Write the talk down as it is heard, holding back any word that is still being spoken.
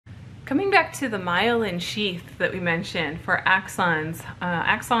Coming back to the myelin sheath that we mentioned for axons,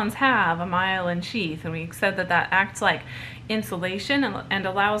 axons have a myelin sheath, and we said that that acts like insulation and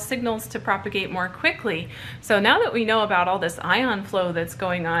allows signals to propagate more quickly. So now that we know about all this ion flow that's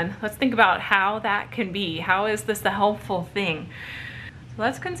going on, let's think about how that can be. How is this a helpful thing? So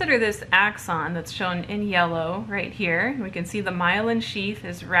let's consider this axon that's shown in yellow right here. We can see the myelin sheath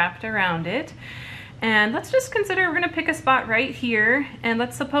is wrapped around it. And let's just consider, we're going to pick a spot right here, and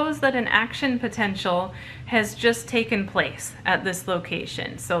let's suppose that an action potential has just taken place at this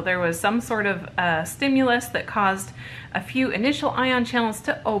location. So there was some sort of stimulus that caused a few initial ion channels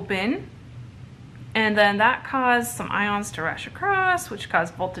to open, and then that caused some ions to rush across, which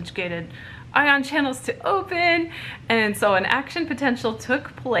caused voltage-gated ion channels to open, and so an action potential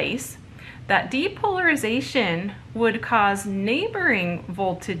took place. That depolarization would cause neighboring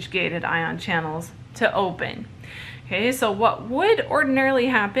voltage-gated ion channels to open. Okay, so what would ordinarily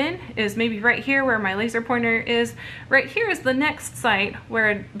happen is maybe right here where my laser pointer is, right here is the next site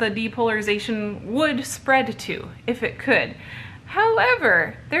where the depolarization would spread to, if it could.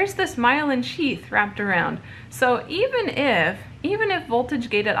 However, there's this myelin sheath wrapped around. So even if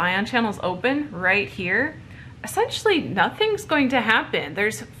voltage-gated ion channels open right here, essentially nothing's going to happen.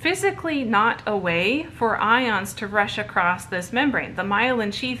 There's physically not a way for ions to rush across this membrane. The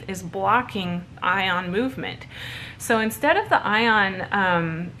myelin sheath is blocking ion movement. So instead of the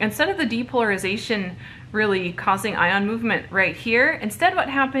depolarization really causing ion movement right here, instead what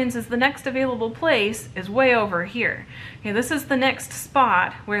happens is the next available place is way over here. Okay, this is the next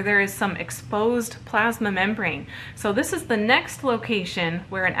spot where there is some exposed plasma membrane. So this is the next location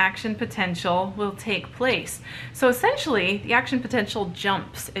where an action potential will take place. So essentially the action potential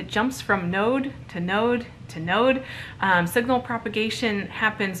jumps. It jumps from node to node to node. Signal propagation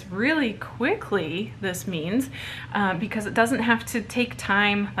happens really quickly, this means, because it doesn't have to take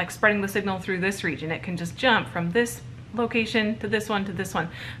time like spreading the signal through this region. It can just jump from this location to this one to this one.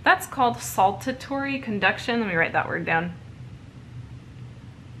 That's called saltatory conduction. Let me write that word down.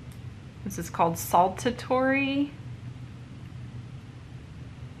 This is called saltatory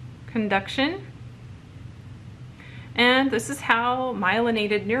conduction. And this is how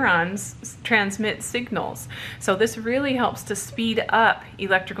myelinated neurons transmit signals. So this really helps to speed up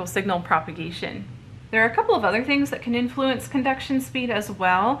electrical signal propagation. There are a couple of other things that can influence conduction speed as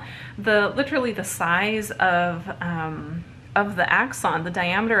well. Literally the size of the axon, the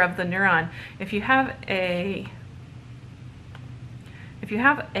diameter of the neuron. If you have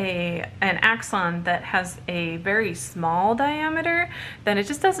an axon that has a very small diameter, then it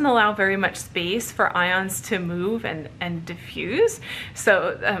just doesn't allow very much space for ions to move and diffuse.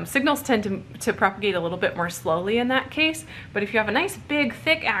 So signals tend to propagate a little bit more slowly in that case. But if you have a nice big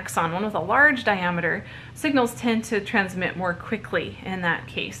thick axon, one with a large diameter, signals tend to transmit more quickly in that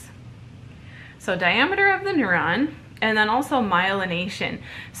case. So diameter of the neuron, and then also myelination.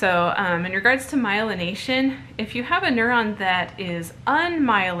 So in regards to myelination, if you have a neuron that is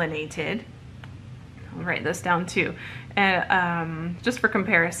unmyelinated, I'll write this down too, and just for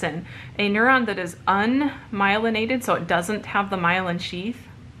comparison, a neuron that is unmyelinated, so it doesn't have the myelin sheath,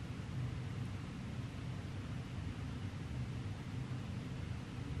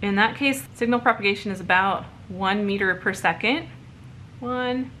 in that case, signal propagation is about 1 meter per second.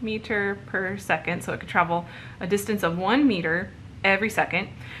 1 meter per second, so it could travel a distance of 1 meter every second.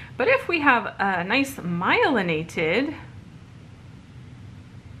 But if we have a nice myelinated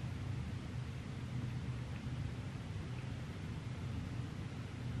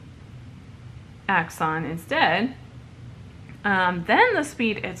axon instead, then the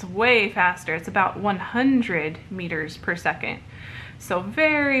speed is way faster. It's about 100 meters per second. So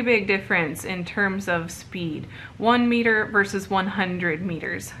very big difference in terms of speed. 1 meter versus 100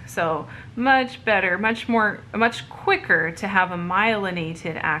 meters. So much better, much quicker to have a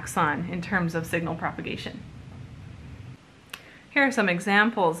myelinated axon in terms of signal propagation. Here are some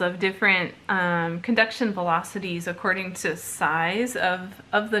examples of different conduction velocities according to size of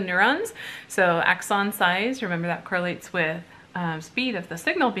the neurons. So axon size, remember that correlates with speed of the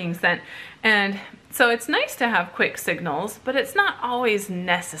signal being sent. And so it's nice to have quick signals, but it's not always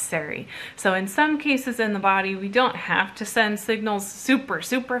necessary. So in some cases in the body, we don't have to send signals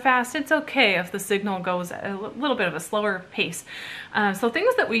super fast. It's okay if the signal goes at a little bit of a slower pace. So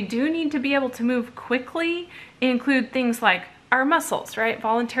things that we do need to be able to move quickly include things like our muscles, right?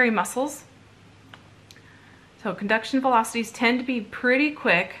 Voluntary muscles. So conduction velocities tend to be pretty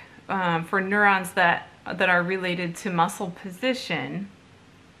quick for neurons that are related to muscle position.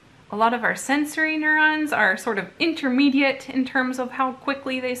 A lot of our sensory neurons are sort of intermediate in terms of how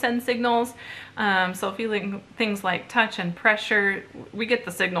quickly they send signals. So feeling things like touch and pressure, we get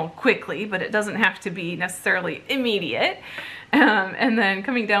the signal quickly, but it doesn't have to be necessarily immediate. And then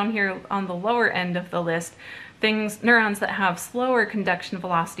coming down here on the lower end of the list, neurons that have slower conduction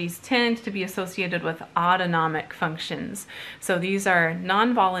velocities tend to be associated with autonomic functions. So these are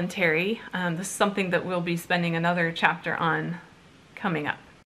non-voluntary. This is something that we'll be spending another chapter on coming up.